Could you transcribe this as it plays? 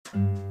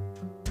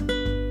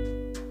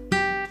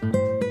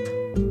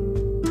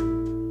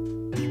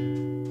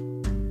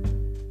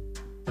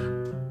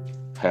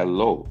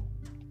Hello,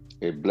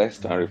 a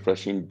blessed and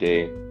refreshing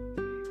day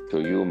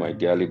to you, my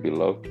dearly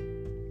beloved.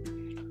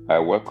 I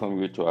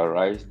welcome you to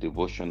Arise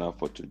Devotional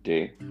for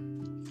today,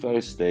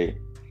 Thursday,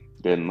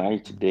 the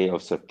 9th day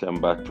of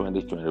September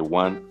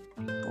 2021,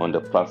 on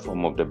the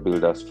platform of the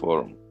Builders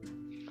Forum.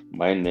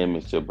 My name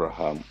is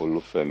Abraham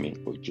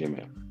Olufemi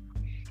Ojime.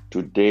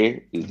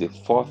 Today is the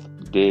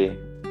fourth day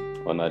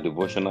on our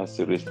devotional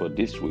series for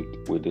this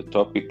week with the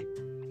topic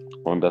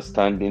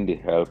Understanding the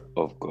Help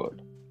of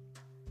God.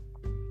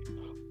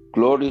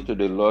 Glory to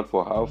the Lord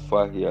for how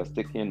far He has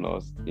taken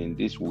us in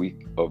this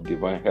week of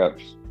divine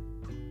helps.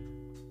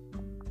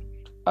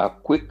 A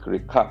quick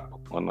recap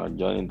on our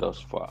journey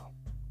thus far.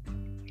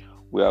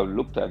 We have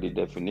looked at the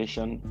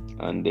definition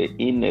and the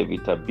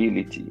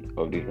inevitability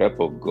of the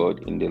help of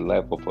God in the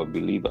life of a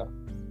believer.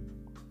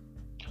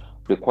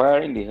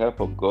 Requiring the help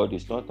of God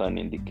is not an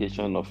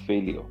indication of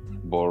failure,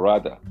 but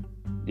rather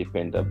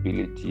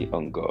dependability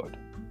on God.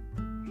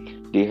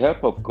 The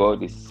help of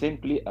God is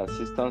simply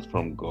assistance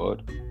from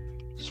God,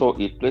 so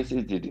it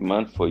places the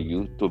demand for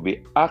you to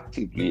be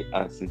actively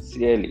and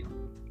sincerely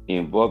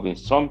involved in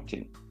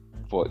something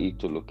for it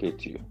to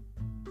locate you.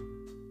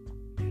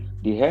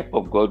 The help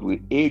of God will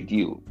aid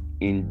you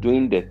in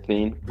doing the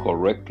thing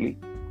correctly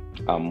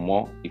and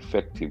more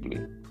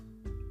effectively.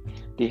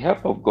 The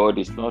help of God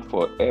is not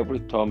for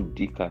every Tom,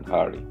 Dick, and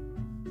Harry.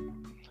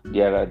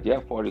 There are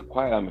therefore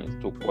requirements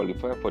to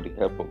qualify for the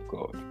help of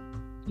God.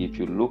 If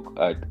you look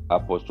at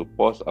Apostle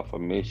Paul's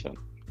affirmation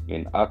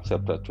in Acts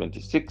chapter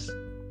 26,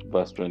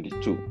 verse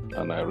 22,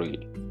 and I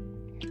read,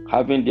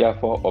 "Having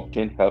therefore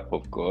obtained help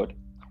of God,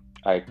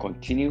 I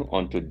continue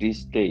unto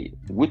this day,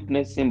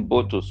 witnessing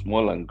both to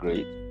small and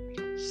great,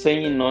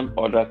 saying none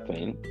other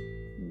thing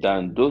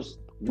than those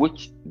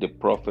which the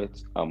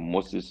prophets and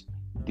Moses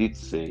did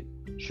say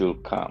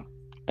should come."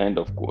 End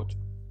of quote.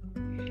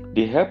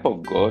 The help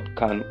of God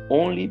can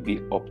only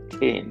be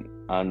obtained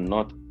and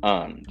not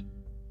earned.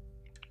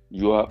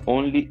 You are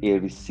only a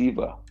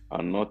receiver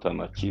and not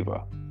an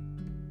achiever.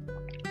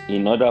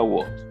 In other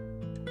words,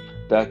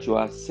 that you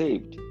are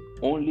saved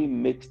only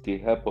makes the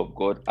help of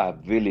God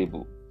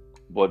available,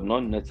 but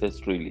not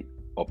necessarily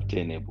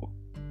obtainable.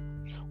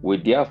 We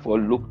therefore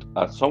looked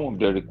at some of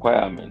the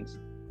requirements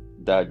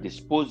that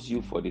dispose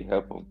you for the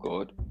help of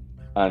God,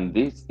 and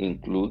these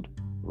include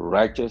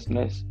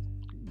righteousness,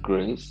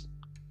 grace,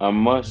 and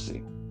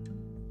mercy.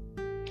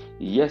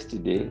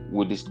 Yesterday,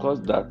 we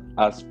discussed that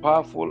as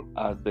powerful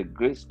as the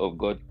grace of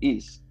God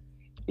is,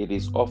 it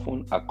is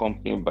often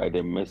accompanied by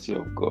the mercy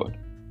of God.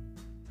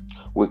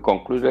 We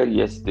concluded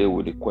yesterday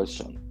with the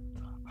question,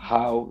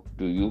 how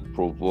do you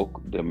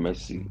provoke the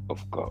mercy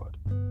of God?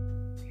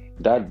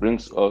 That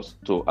brings us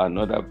to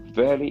another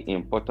very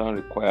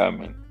important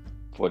requirement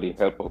for the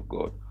help of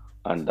God,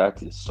 and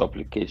that is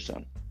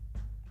supplication.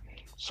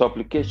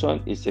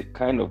 Supplication is a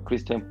kind of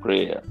Christian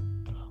prayer,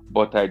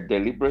 but I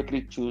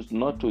deliberately choose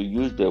not to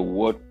use the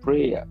word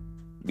prayer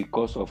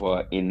because of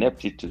our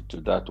ineptitude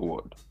to that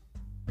word.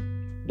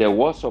 The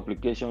word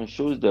supplication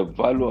shows the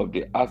value of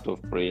the act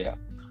of prayer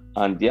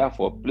and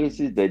therefore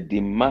places the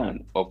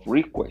demand of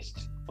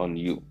request on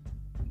you.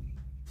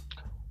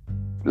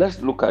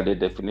 Let's look at the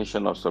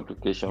definition of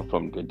supplication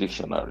from the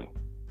dictionary.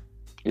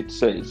 It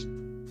says,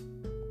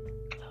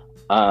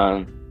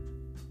 an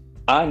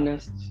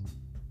earnest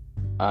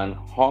and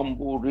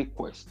humble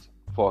request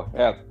for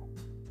help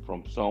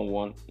from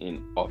someone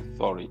in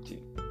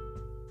authority.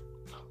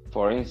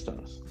 For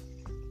instance,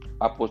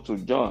 Apostle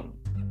John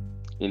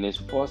in his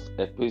first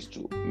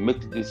epistle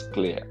makes this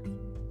clear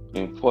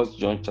in 1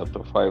 John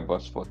chapter 5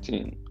 verse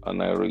 14,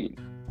 and I read,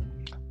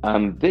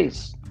 "And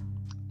this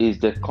is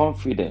the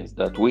confidence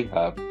that we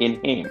have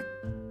in him,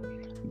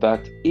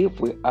 that if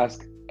we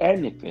ask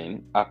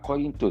anything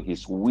according to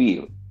his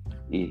will,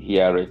 he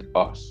heareth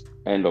us."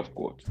 End of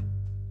quote.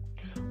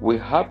 We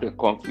have the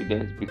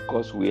confidence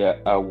because we are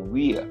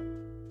aware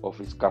of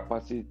his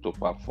capacity to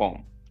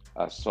perform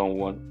as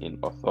someone in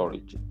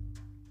authority.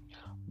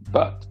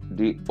 But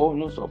the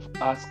onus of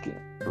asking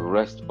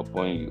rests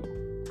upon you.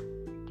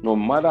 No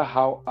matter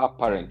how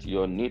apparent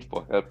your need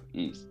for help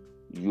is,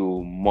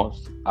 you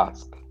must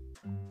ask.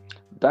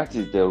 That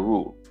is the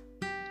rule.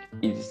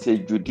 It is a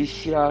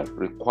judicial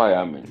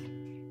requirement.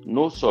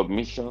 No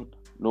submission,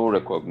 no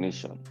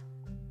recognition.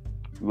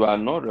 You are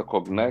not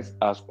recognized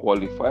as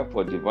qualified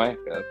for divine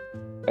help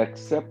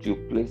except you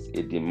place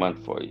a demand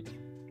for it.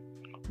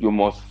 You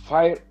must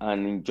file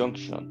an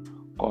injunction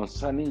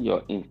concerning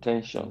your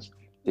intentions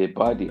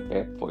about the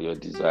help for your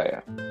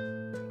desire.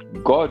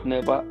 God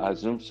never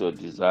assumes your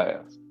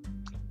desires.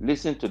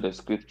 Listen to the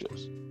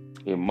scriptures.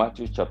 In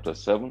Matthew chapter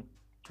 7,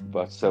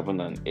 verse 7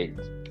 and 8,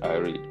 I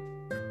read,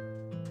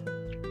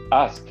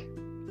 "Ask,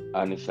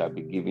 and it shall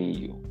be given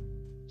you.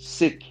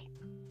 Seek,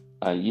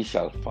 and ye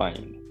shall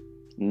find.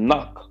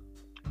 Knock,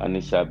 and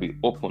it shall be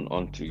opened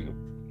unto you.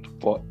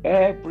 For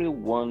every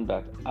one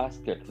that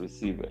asketh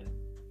receiveth,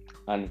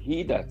 and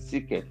he that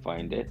seeketh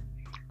findeth,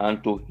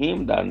 and to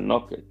him that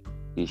knocketh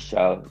it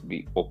shall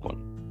be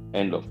opened."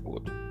 End of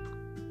quote.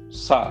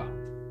 Sir,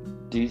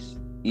 this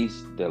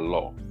is the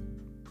law.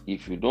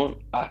 If you don't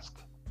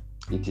ask,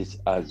 it is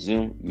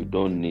assumed you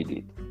don't need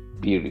it,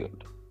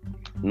 period.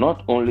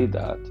 Not only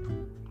that,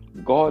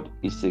 God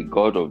is a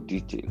God of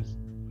details.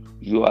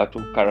 You are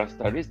to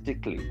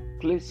characteristically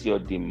place your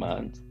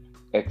demands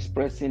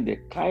expressing the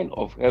kind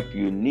of help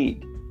you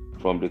need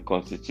from the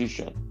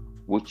Constitution,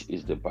 which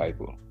is the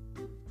Bible.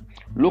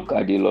 Look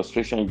at the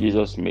illustration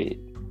Jesus made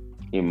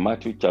in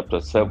Matthew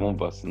chapter 7,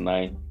 verse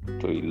 9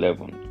 to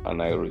 11,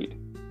 and I read,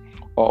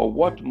 "Or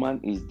what man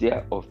is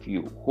there of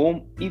you,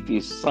 whom if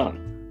his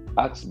son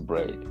asks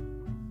bread,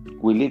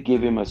 will he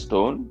give him a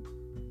stone?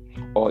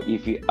 Or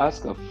if he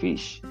asks a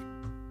fish,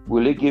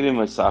 will he give him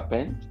a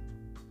serpent?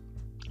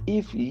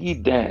 If ye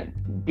then,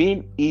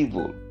 being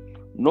evil,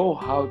 know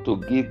how to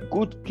give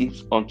good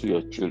gifts unto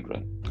your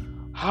children,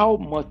 how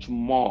much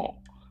more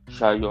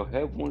shall your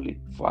heavenly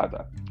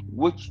Father,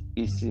 which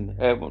is in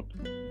heaven,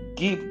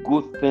 give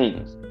good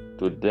things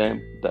to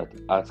them that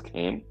ask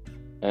him?"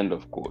 End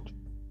of quote.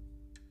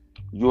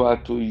 You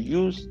are to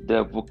use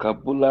the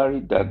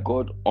vocabulary that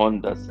God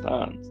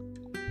understands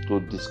to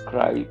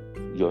describe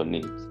your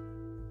needs.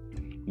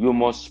 You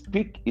must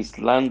speak his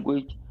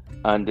language,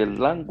 and the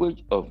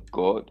language of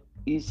God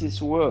is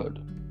his word.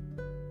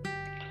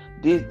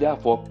 This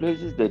therefore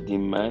places the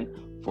demand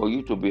for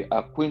you to be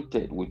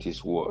acquainted with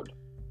his word.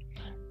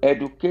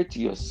 Educate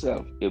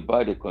yourself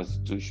about the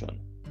Constitution.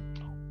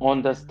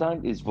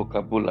 Understand its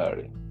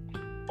vocabulary.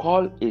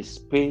 Call a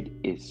spade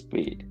a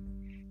spade.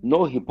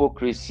 No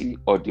hypocrisy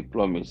or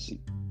diplomacy.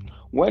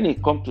 When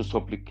it comes to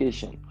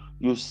supplication,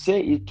 you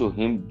say it to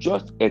him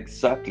just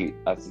exactly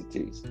as it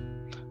is.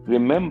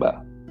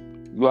 Remember,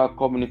 you are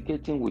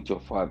communicating with your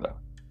Father.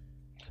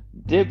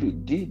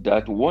 David did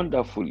that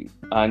wonderfully,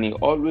 and he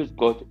always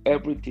got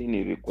everything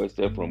he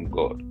requested from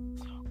God.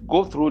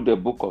 Go through the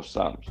book of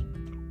Psalms.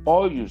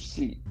 All you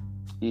see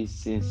is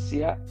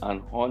sincere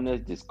and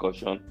honest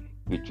discussion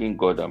between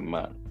God and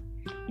man.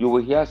 You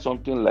will hear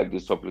something like the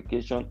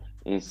supplication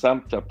in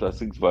Psalm chapter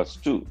 6, verse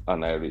 2,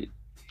 and I read,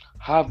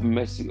 "Have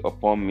mercy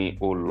upon me,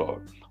 O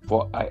Lord,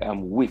 for I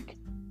am weak.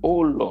 O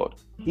Lord,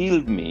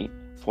 heal me,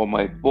 for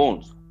my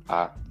bones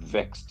are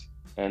vexed."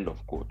 End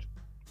of quote.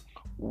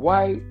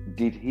 Why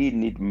did he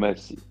need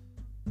mercy?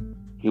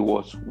 He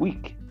was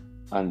weak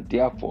and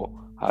therefore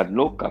had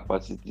no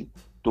capacity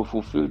to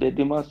fulfill the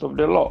demands of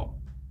the law.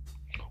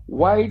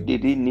 Why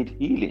did he need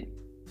healing?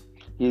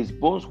 His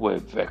bones were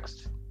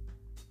vexed.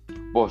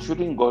 But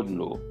shouldn't God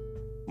know?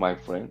 My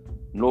friend,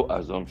 no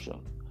assumption.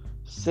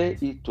 Say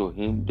it to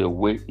him the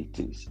way it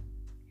is.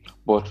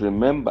 But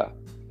remember,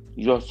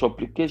 your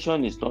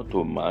supplication is not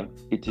to man,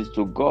 it is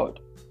to God.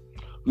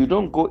 You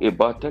don't go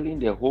about telling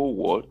the whole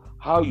world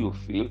how you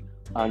feel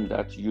and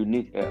that you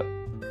need help.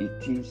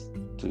 It is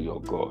to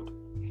your God.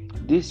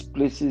 This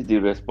places the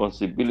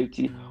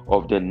responsibility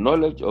of the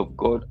knowledge of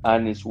God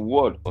and his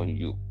word on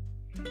you.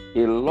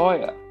 A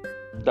lawyer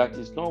that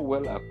is not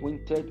well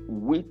acquainted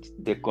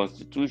with the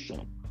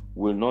Constitution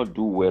will not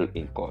do well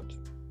in court.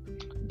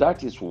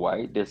 That is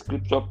why the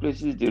scripture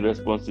places the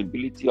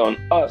responsibility on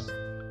us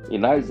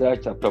in Isaiah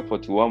chapter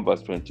 41,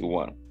 verse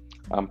 21.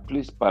 And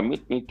please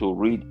permit me to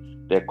read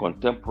the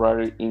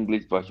contemporary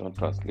English version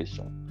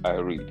translation. I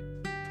read,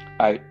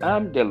 "I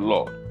am the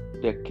Lord,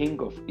 the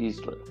King of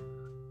Israel.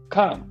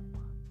 Come,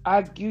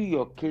 argue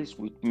your case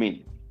with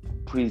me.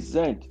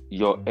 Present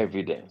your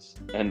evidence."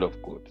 End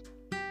of quote.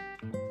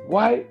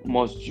 Why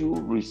must you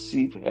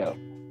receive help?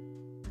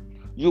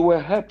 You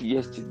were helped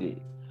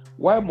yesterday.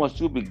 Why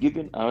must you be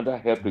given another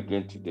help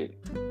again today?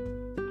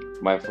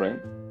 My friend,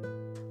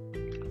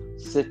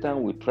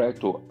 Satan will try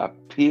to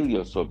appeal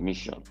your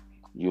submission.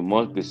 You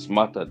must be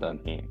smarter than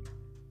him.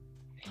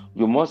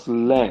 You must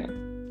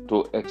learn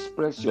to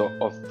express your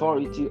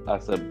authority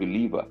as a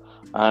believer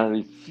and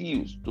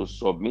refuse to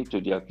submit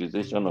to the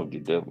accusation of the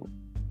devil.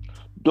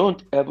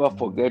 Don't ever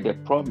forget the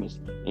promise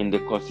in the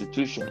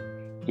Constitution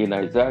in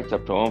Isaiah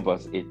chapter 1,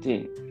 verse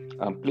 18.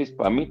 And please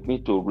permit me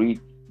to read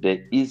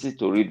the easy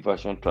to read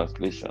version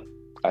translation.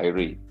 I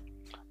read,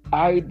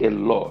 "I, the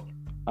Lord,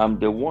 am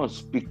the one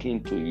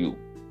speaking to you.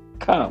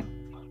 Come,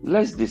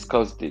 let's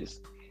discuss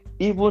this.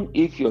 Even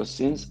if your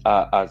sins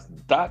are as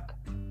dark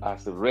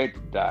as red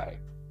dye,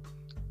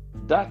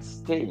 that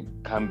stain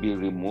can be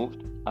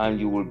removed and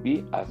you will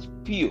be as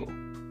pure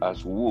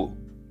as wool,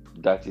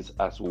 that is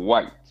as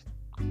white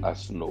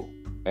as snow."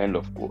 End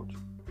of quote.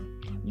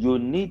 You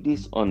need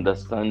this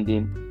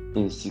understanding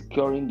in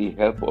securing the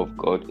help of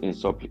God in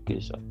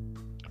supplication.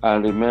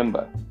 And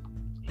remember,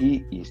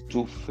 he is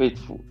too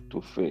faithful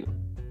to fail.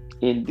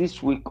 In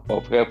this week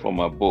of help from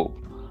above,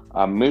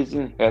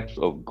 amazing helps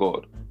of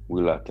God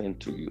will attend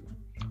to you.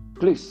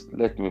 Please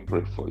let me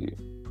pray for you.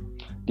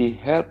 The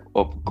help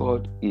of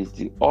God is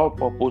the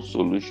all-purpose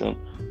solution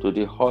to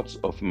the hurts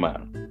of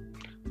man.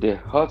 The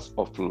hurts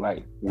of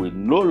life will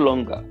no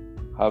longer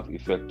have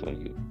effect on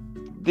you.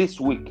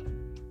 This week,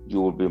 you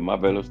will be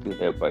marvelously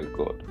helped by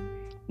God.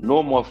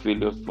 No more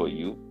failures for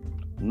you,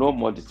 no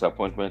more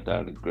disappointment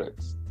and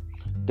regrets.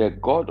 The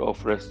God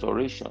of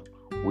restoration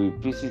will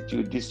visit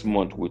you this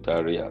month with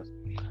arrears.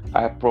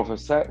 I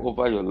prophesy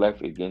over your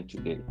life again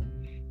today.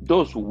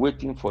 Those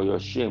waiting for your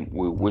shame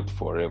will wait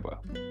forever.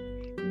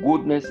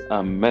 Goodness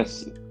and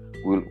mercy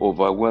will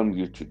overwhelm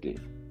you today.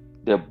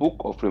 The book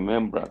of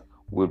remembrance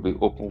will be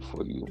open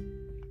for you.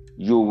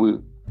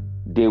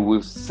 They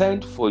will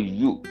send for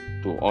you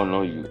to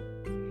honor you.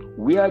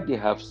 Where they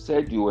have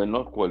said you were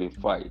not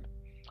qualified,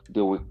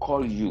 they will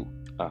call you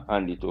and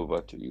hand it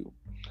over to you.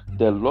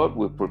 The Lord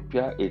will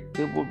prepare a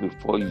table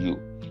before you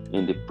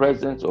in the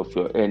presence of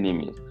your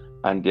enemies,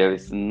 and there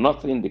is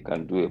nothing they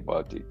can do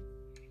about it.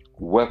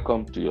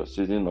 Welcome to your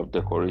season of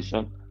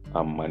decoration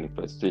and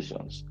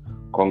manifestations.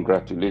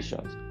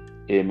 Congratulations.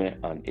 Amen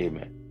and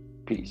amen.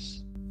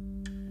 Peace.